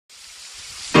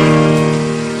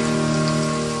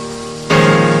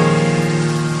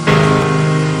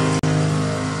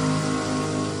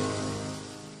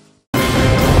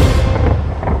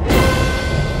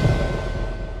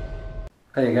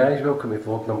Hey guys, welcome to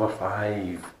vlog number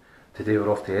 5. Today we're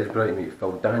off to Edinburgh to meet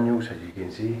Phil Daniels. As you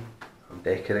can see, I'm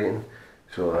decorating,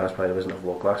 so that's why there wasn't a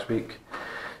vlog last week.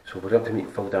 So we're up to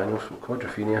meet Phil Daniels from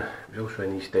Quadrophenia. He was also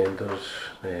in Eastenders,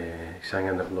 he sang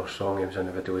in the song, he was in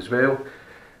the video as well.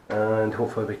 And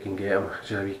hopefully we can get him.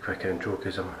 Just a wee quick intro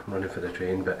because I'm running for the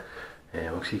train, but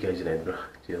we'll see you guys in Edinburgh.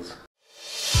 Cheers.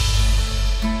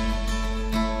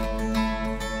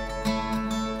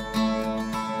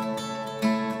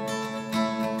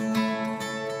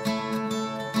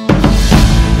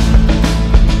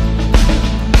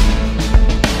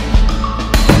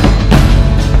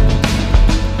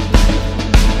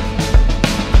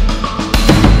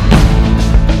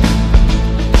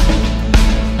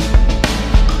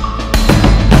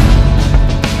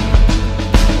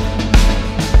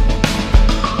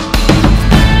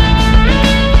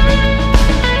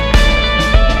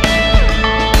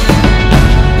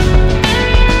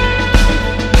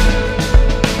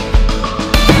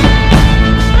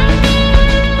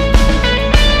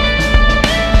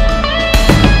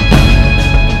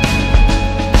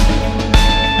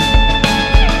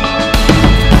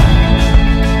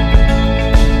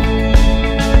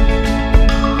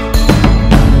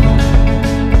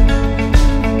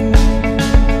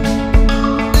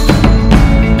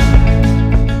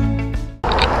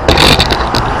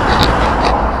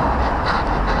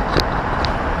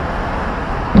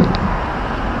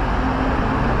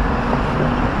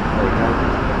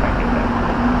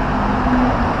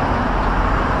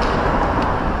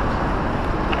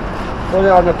 Put it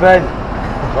on the pen.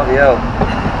 Bloody hell.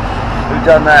 Who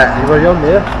done that? You were young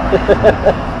there.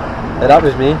 Yeah, that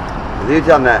was me. Have you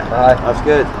done that? Aye. That's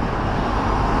good.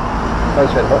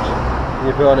 Thanks very much.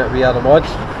 You put on it We Are the Mods,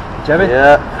 Jimmy?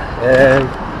 Yeah.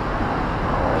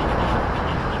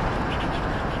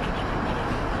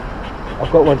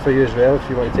 I've got one for you as well if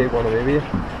you want to take one away with you.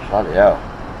 Bloody hell.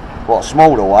 What, a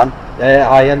smaller one? Yeah,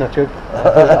 aye, in the tube.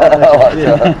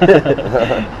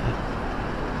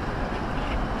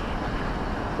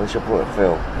 We should put a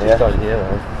film. Just down here,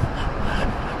 aye.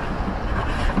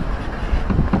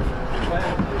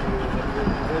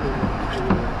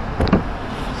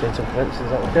 Send some prints, is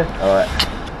that okay? Alright.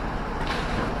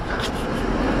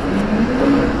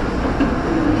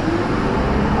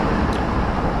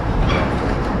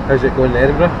 How's it going in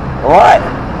Edinburgh? Alright.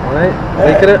 Alright, Yeah.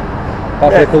 liking it?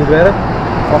 Apart from the cold weather?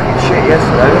 Fucking shit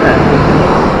yesterday, wasn't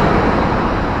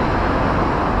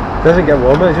It doesn't get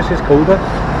warmer, it just gets colder. it?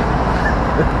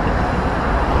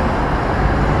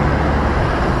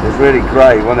 It was really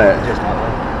grey, wasn't it?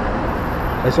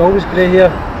 It's always grey here.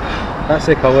 That's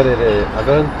the colour of the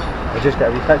everything. I'll just get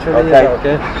a wee picture of you, is that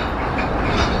okay?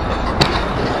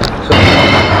 So,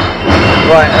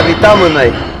 Right, have you done with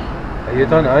me? are you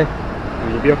done, aye?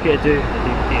 Will you be okay to do a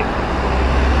DVD?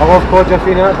 I love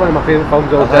Quadrophenia, that's one of my favourite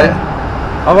films of all Okay.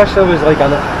 time. I wish there was like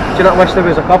do you not wish there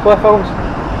was a couple of films?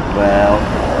 Well,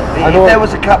 if there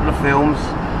was a couple of films,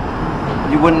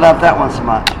 you wouldn't love that one so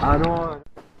much. I know.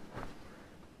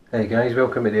 Hey guys,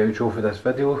 welcome to the outro for this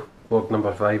video. Vlog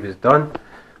number 5 is done.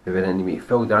 We went in to meet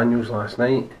Phil Daniels last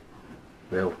night.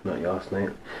 Well, not last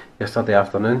night, yesterday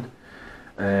afternoon.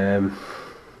 It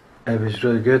was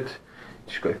really good.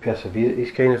 Just got to persevere at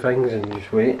these kind of things and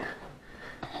just wait.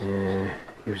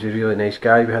 He was a really nice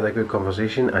guy. We had a good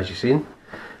conversation, as you've seen.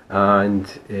 And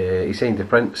he signed the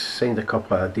prints, signed a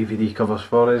couple of DVD covers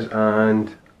for us,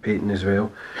 and painting as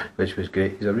well, which was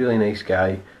great. He's a really nice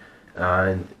guy.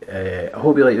 And I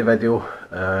hope you liked the video,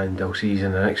 and I'll see you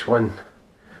in the next one.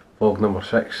 Vlog number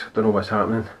 6. I don't know what's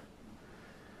happening.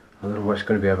 I don't know what it's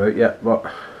going to be about yet, but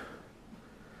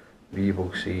we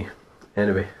will see.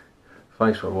 Anyway,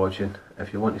 thanks for watching.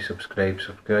 If you want to subscribe,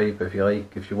 subscribe. If you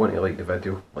want to like the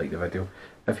video, like the video.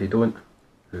 If you don't,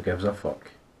 who gives a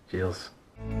fuck? Cheers.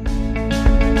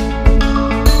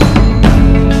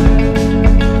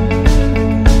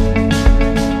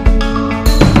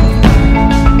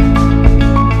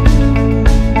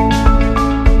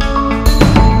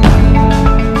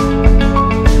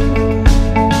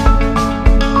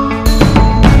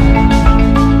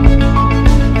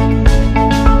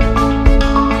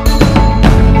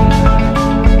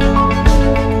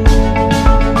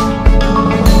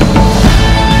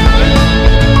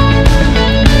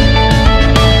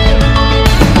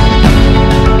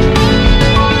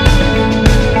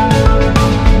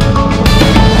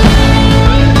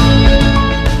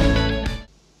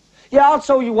 Yeah, I'll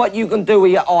tell you what you can do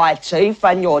with your eye teeth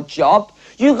and your job.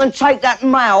 You can take that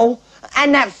mail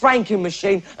and that franking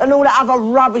machine and all that other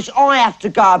rubbish I have to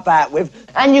go about with,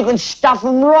 and you can stuff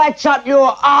them right up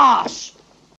your arse.